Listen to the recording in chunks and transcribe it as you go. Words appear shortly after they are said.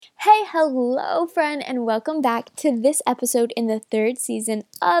Hello, friend, and welcome back to this episode in the third season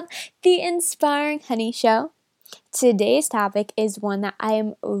of the Inspiring Honey Show. Today's topic is one that I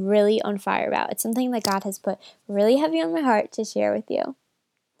am really on fire about. It's something that God has put really heavy on my heart to share with you.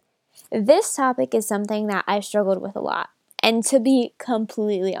 This topic is something that I've struggled with a lot. And to be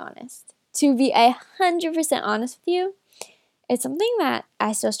completely honest, to be 100% honest with you, it's something that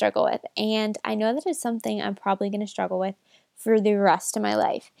I still struggle with. And I know that it's something I'm probably going to struggle with for the rest of my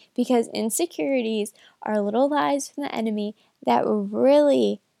life, because insecurities are little lies from the enemy that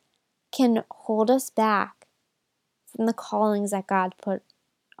really can hold us back from the callings that God put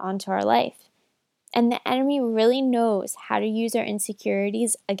onto our life. And the enemy really knows how to use our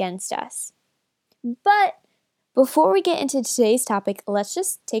insecurities against us. But before we get into today's topic, let's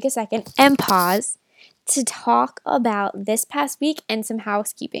just take a second and pause to talk about this past week and some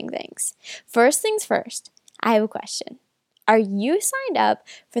housekeeping things. First things first, I have a question. Are you signed up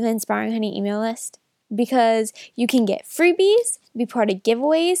for the Inspiring Honey email list? Because you can get freebies, be part of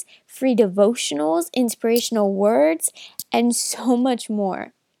giveaways, free devotionals, inspirational words, and so much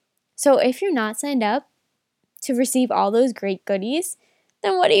more. So if you're not signed up to receive all those great goodies,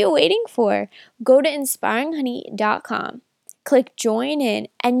 then what are you waiting for? Go to inspiringhoney.com, click join in,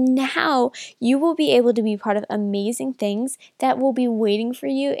 and now you will be able to be part of amazing things that will be waiting for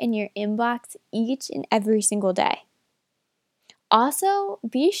you in your inbox each and every single day. Also,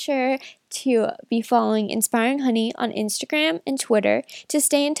 be sure to be following Inspiring Honey on Instagram and Twitter to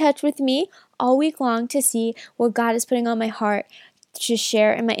stay in touch with me all week long to see what God is putting on my heart to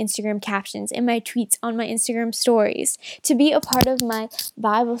share in my Instagram captions, in my tweets, on my Instagram stories, to be a part of my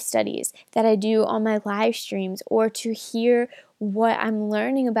Bible studies that I do on my live streams, or to hear what I'm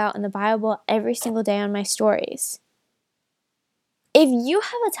learning about in the Bible every single day on my stories. If you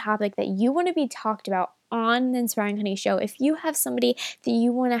have a topic that you want to be talked about on the Inspiring Honey Show, if you have somebody that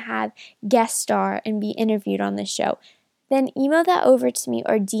you want to have guest star and be interviewed on this show, then email that over to me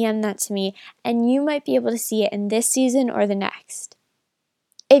or DM that to me, and you might be able to see it in this season or the next.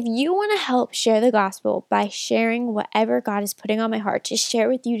 If you want to help share the gospel by sharing whatever God is putting on my heart to share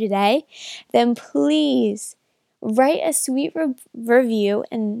with you today, then please write a sweet review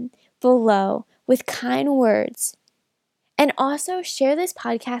below with kind words. And also share this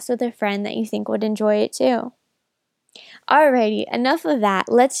podcast with a friend that you think would enjoy it too. Alrighty, enough of that.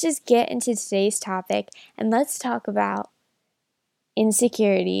 Let's just get into today's topic and let's talk about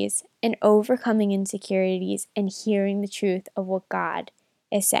insecurities and overcoming insecurities and hearing the truth of what God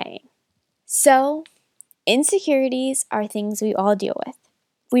is saying. So, insecurities are things we all deal with.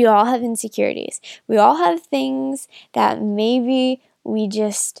 We all have insecurities. We all have things that maybe we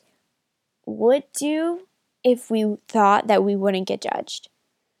just would do if we thought that we wouldn't get judged.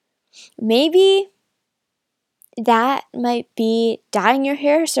 Maybe that might be dyeing your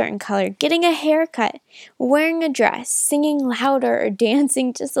hair a certain color, getting a haircut, wearing a dress, singing louder, or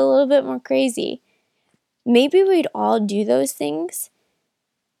dancing just a little bit more crazy. Maybe we'd all do those things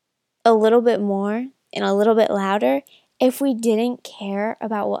a little bit more and a little bit louder if we didn't care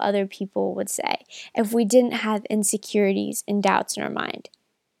about what other people would say, if we didn't have insecurities and doubts in our mind.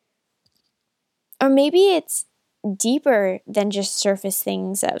 Or maybe it's deeper than just surface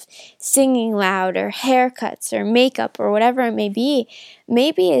things of singing loud or haircuts or makeup or whatever it may be.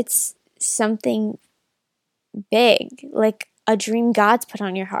 Maybe it's something big, like a dream God's put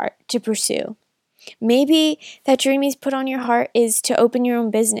on your heart to pursue. Maybe that dream He's put on your heart is to open your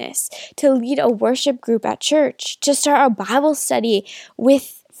own business, to lead a worship group at church, to start a Bible study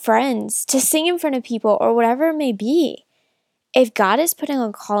with friends, to sing in front of people, or whatever it may be. If God is putting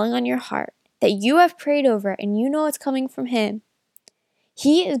a calling on your heart that you have prayed over and you know it's coming from Him,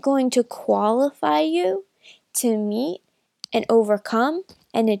 He is going to qualify you to meet and overcome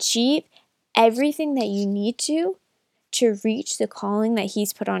and achieve everything that you need to reach the calling that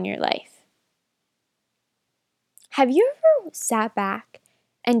He's put on your life. Have you ever sat back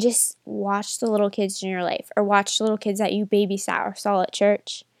and just watched the little kids in your life, or watched the little kids that you babysat or saw at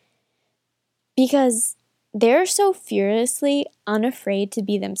church? Because they're so fearlessly unafraid to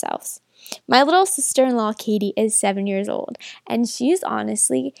be themselves. My little sister-in-law, Katie, is 7 years old, and she's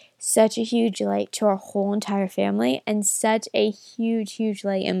honestly such a huge light to our whole entire family and such a huge, huge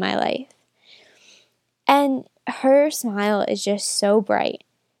light in my life. And her smile is just so bright.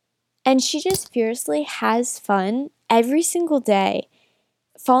 And she just fiercely has fun every single day,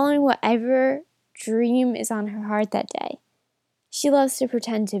 following whatever dream is on her heart that day. She loves to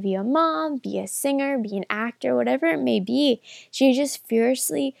pretend to be a mom, be a singer, be an actor, whatever it may be. She just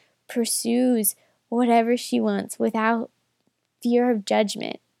fiercely pursues whatever she wants without fear of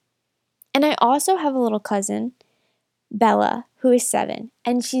judgment. And I also have a little cousin Bella, who is 7,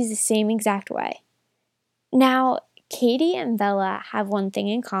 and she's the same exact way. Now, Katie and Bella have one thing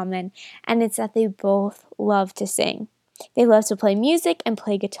in common, and it's that they both love to sing. They love to play music and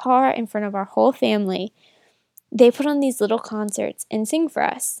play guitar in front of our whole family. They put on these little concerts and sing for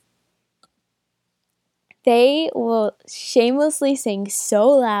us. They will shamelessly sing so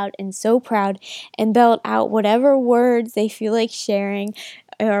loud and so proud and belt out whatever words they feel like sharing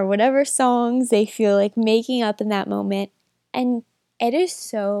or whatever songs they feel like making up in that moment. And it is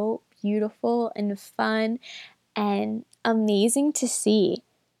so beautiful and fun and amazing to see.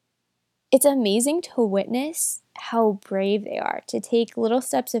 It's amazing to witness how brave they are to take little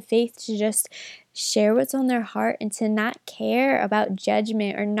steps of faith to just share what's on their heart and to not care about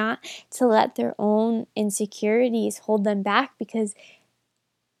judgment or not to let their own insecurities hold them back because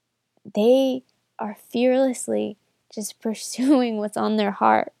they are fearlessly just pursuing what's on their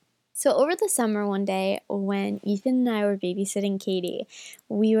heart. So over the summer one day when Ethan and I were babysitting Katie,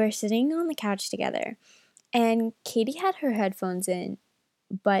 we were sitting on the couch together and Katie had her headphones in,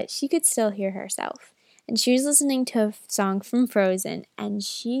 but she could still hear herself. And she was listening to a song from Frozen, and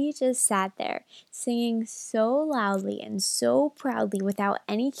she just sat there singing so loudly and so proudly without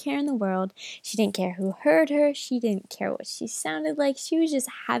any care in the world. She didn't care who heard her. She didn't care what she sounded like. She was just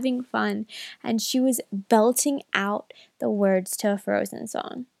having fun, and she was belting out the words to a Frozen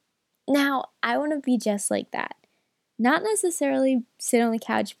song. Now, I want to be just like that. Not necessarily sit on the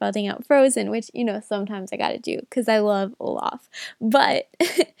couch belting out Frozen, which, sometimes I gotta do because I love Olaf. But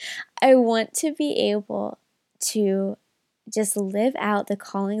I want to be able to just live out the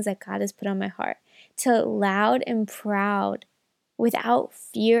callings that God has put on my heart, to loud and proud without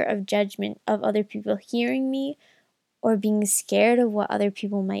fear of judgment of other people hearing me or being scared of what other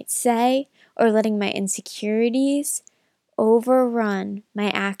people might say or letting my insecurities overrun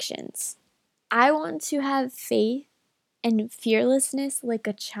my actions. I want to have faith and fearlessness like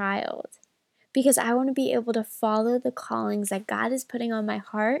a child because I want to be able to follow the callings that God is putting on my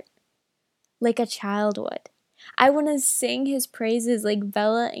heart like a child would. I want to sing his praises like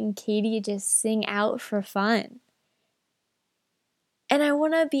Bella and Katie just sing out for fun. And I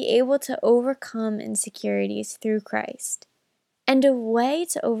want to be able to overcome insecurities through Christ. And a way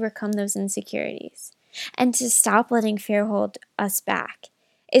to overcome those insecurities and to stop letting fear hold us back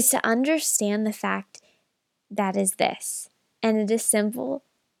is to understand the fact that is this. And it is simple,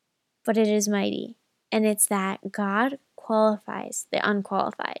 but it is mighty. And it's that God qualifies the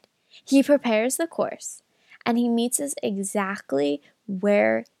unqualified. He prepares the course, and he meets us exactly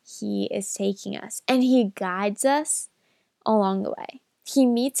where he is taking us. And he guides us along the way. He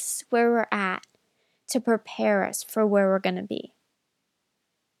meets us where we're at to prepare us for where we're going to be.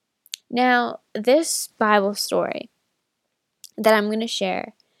 Now, this Bible story that I'm going to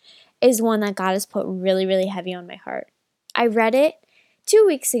share is one that God has put really, really heavy on my heart. I read it 2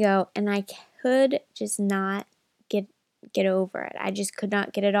 weeks ago and I could just not get over it. I just could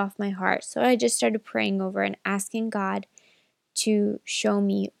not get it off my heart. So I just started praying over and asking God to show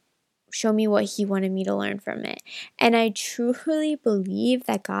me what he wanted me to learn from it. And I truly believe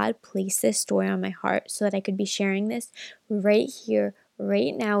that God placed this story on my heart so that I could be sharing this right here,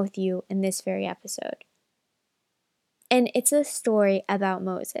 right now with you in this very episode. And it's a story about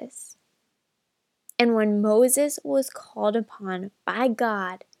Moses. And when Moses was called upon by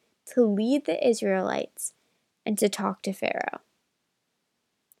God to lead the Israelites and to talk to Pharaoh.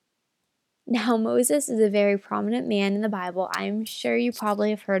 Now, Moses is a very prominent man in the Bible. I'm sure you probably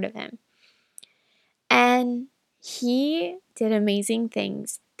have heard of him. And he did amazing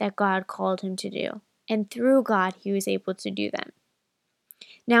things that God called him to do. And through God, he was able to do them.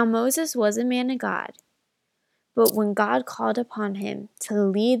 Now, Moses was a man of God. But when God called upon him to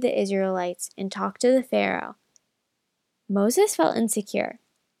lead the Israelites and talk to the Pharaoh, Moses felt insecure.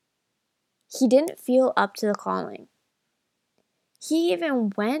 He didn't feel up to the calling. He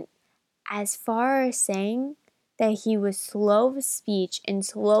even went as far as saying that he was slow of speech and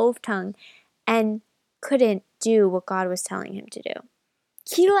slow of tongue and couldn't do what God was telling him to do.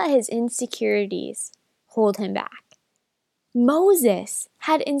 He let his insecurities hold him back. Moses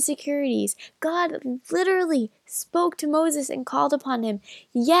had insecurities. God literally spoke to Moses and called upon him,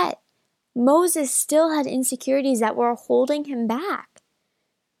 yet Moses still had insecurities that were holding him back.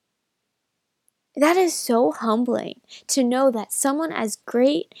 That is so humbling to know that someone as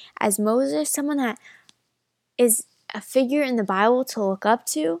great as Moses, someone that is a figure in the Bible to look up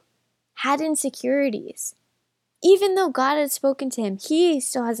to, had insecurities. Even though God had spoken to him, he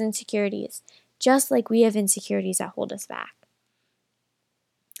still has insecurities, just like we have insecurities that hold us back.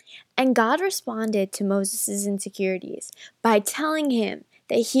 And God responded to Moses' insecurities by telling him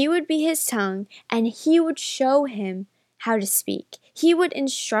that he would be his tongue and he would show him how to speak. He would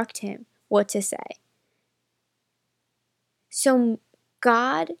instruct him what to say. So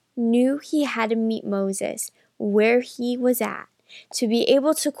God knew he had to meet Moses where he was at to be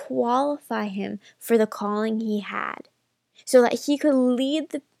able to qualify him for the calling he had, so that he could lead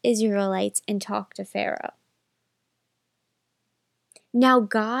the Israelites and talk to Pharaoh. Now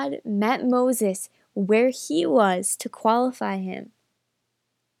God met Moses where he was to qualify him.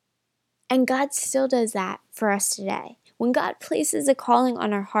 And God still does that for us today. When God places a calling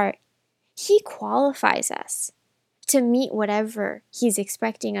on our heart, he qualifies us to meet whatever he's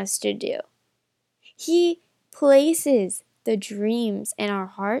expecting us to do. He places the dreams in our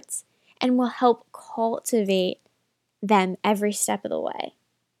hearts and will help cultivate them every step of the way.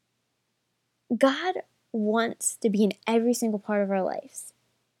 God wants to be in every single part of our lives,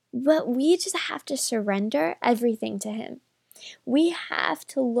 but we just have to surrender everything to him. We have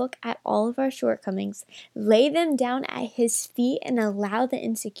to look at all of our shortcomings, lay them down at his feet, and allow the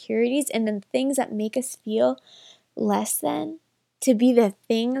insecurities and the things that make us feel less than to be the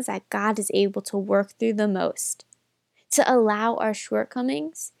things that God is able to work through the most. To allow our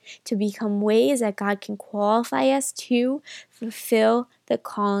shortcomings to become ways that God can qualify us to fulfill the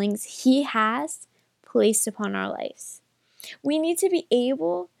callings he has placed upon our lives. We need to be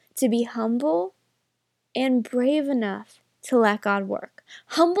able to be humble and brave enough to let God work.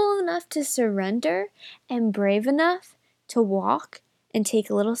 Humble enough to surrender and brave enough to walk and take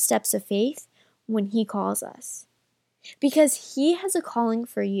little steps of faith when he calls us. Because he has a calling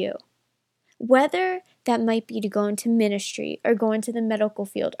for you. Whether that might be to go into ministry or go into the medical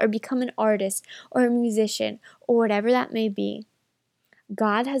field or become an artist or a musician or whatever that may be,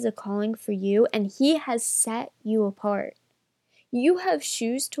 God has a calling for you and he has set you apart. You have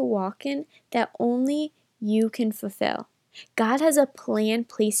shoes to walk in that only you can fulfill. God has a plan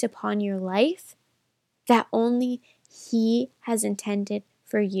placed upon your life that only he has intended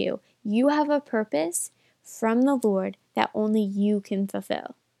for you. You have a purpose from the Lord that only you can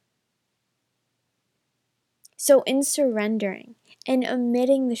fulfill. So in surrendering and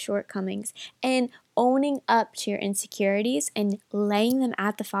omitting the shortcomings and owning up to your insecurities and laying them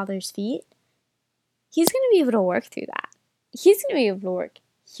at the Father's feet, he's going to be able to work through that. He's going to be able to work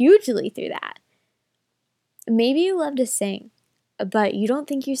hugely through that. Maybe you love to sing, but you don't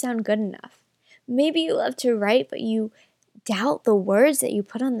think you sound good enough. Maybe you love to write, but you doubt the words that you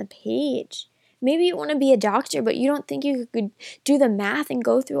put on the page. Maybe you want to be a doctor, but you don't think you could do the math and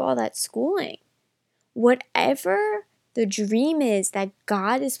go through all that schooling. Whatever the dream is that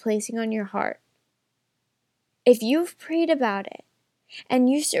God is placing on your heart, if you've prayed about it and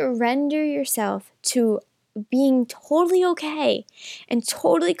you surrender yourself to being totally okay and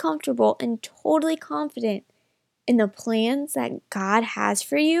totally comfortable and totally confident in the plans that God has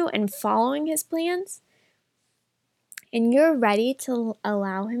for you and following his plans, and you're ready to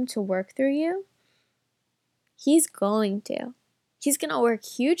allow him to work through you, he's going to. He's going to work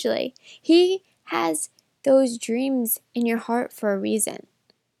hugely. He has those dreams in your heart for a reason.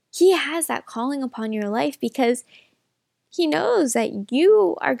 He has that calling upon your life because he knows that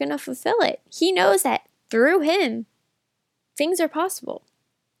you are going to fulfill it. He knows that through him, things are possible.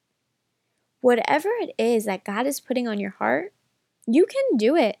 Whatever it is that God is putting on your heart, you can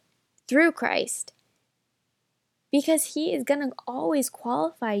do it through Christ. Because he is going to always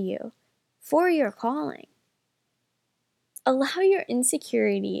qualify you for your calling. Allow your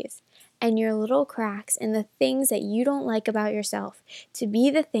insecurities and your little cracks and the things that you don't like about yourself to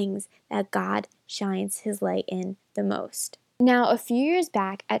be the things that God shines his light in the most. Now, a few years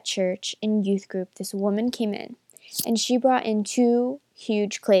back at church in youth group, this woman came in and she brought in 2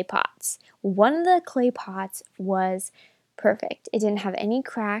 huge clay pots. One of the clay pots was perfect. It didn't have any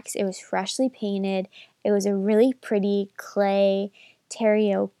cracks. It was freshly painted. It was a really pretty clay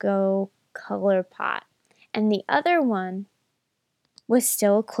teriyaki color pot. And the other one was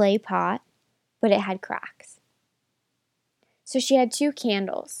still a clay pot, but it had cracks. So she had 2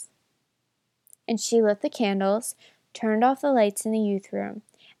 candles. And she lit the candles, turned off the lights in the youth room,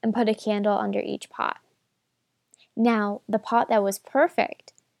 and put a candle under each pot. Now, the pot that was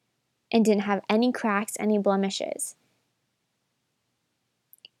perfect and didn't have any cracks, any blemishes,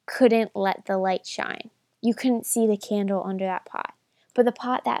 couldn't let the light shine. You couldn't see the candle under that pot. But the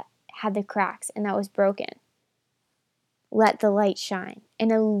pot that had the cracks and that was broken let the light shine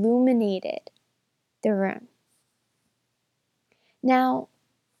and illuminated the room. Now,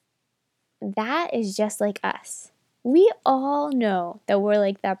 that is just like us. We all know that we're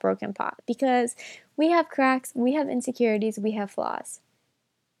like that broken pot because we have cracks, we have insecurities, we have flaws.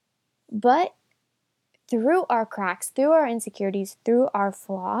 But through our cracks, through our insecurities, through our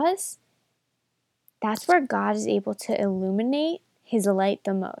flaws, that's where God is able to illuminate his light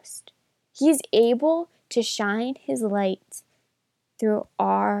the most. He's able to shine his light through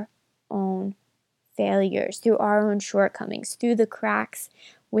our own failures, through our own shortcomings, through the cracks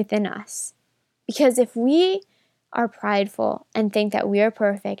within us. Because if we are prideful and think that we are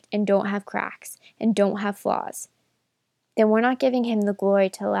perfect and don't have cracks and don't have flaws, then we're not giving him the glory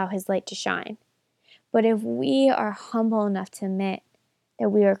to allow his light to shine. But if we are humble enough to admit that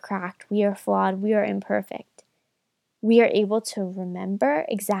we are cracked, we are flawed, we are imperfect, we are able to remember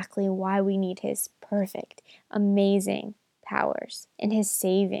exactly why we need his perfect, amazing powers and his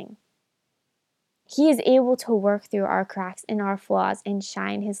saving. He is able to work through our cracks and our flaws and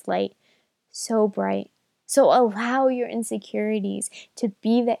shine his light so bright. So allow your insecurities to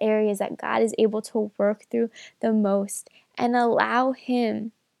be the areas that God is able to work through the most, and allow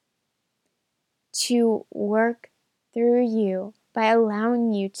him to work through you by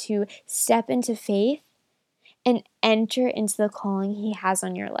allowing you to step into faith and enter into the calling he has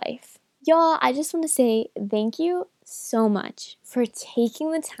on your life. Y'all, I just want to say thank you so much for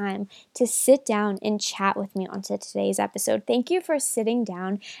taking the time to sit down and chat with me onto today's episode. Thank you for sitting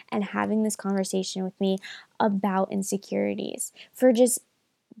down and having this conversation with me about insecurities, for just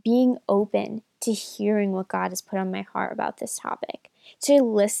being open to hearing what God has put on my heart about this topic, to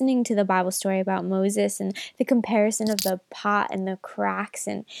listening to the Bible story about Moses and the comparison of the pot and the cracks,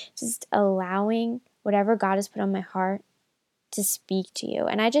 and just allowing whatever God has put on my heart to speak to you.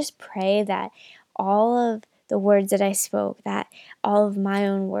 And I just pray that all of the words that I spoke, that all of my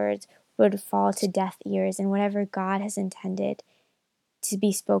own words would fall to deaf ears, and whatever God has intended to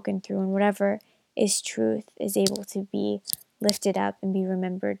be spoken through and whatever is truth is able to be lifted up and be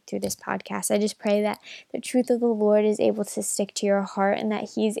remembered through this podcast. I just pray that the truth of the Lord is able to stick to your heart, and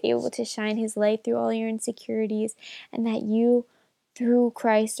that he's able to shine his light through all your insecurities, and that you, through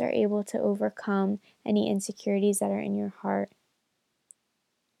Christ, are able to overcome any insecurities that are in your heart.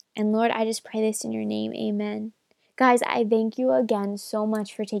 And Lord, I just pray this in your name. Amen. Guys, I thank you again so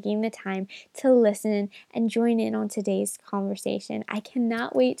much for taking the time to listen and join in on today's conversation. I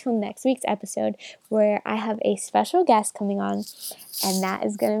cannot wait till next week's episode, where I have a special guest coming on, and that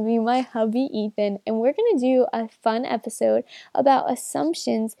is going to be my hubby, Ethan. And we're going to do a fun episode about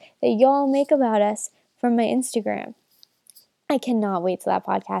assumptions that y'all make about us from my Instagram. I cannot wait till that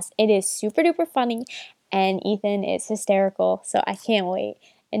podcast. It is super duper funny, and Ethan is hysterical, so I can't wait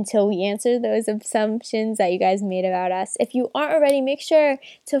until we answer those assumptions that you guys made about us. If you aren't already, make sure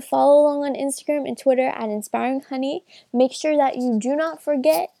to follow along on Instagram and Twitter at Inspiring Honey. Make sure that you do not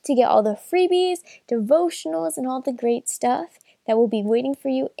forget to get all the freebies, devotionals, and all the great stuff that will be waiting for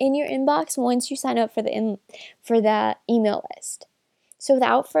you in your inbox once you sign up for the email list. So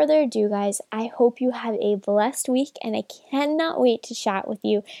without further ado, guys, I hope you have a blessed week, and I cannot wait to chat with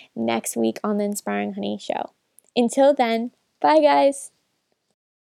you next week on the Inspiring Honey Show. Until then, bye guys!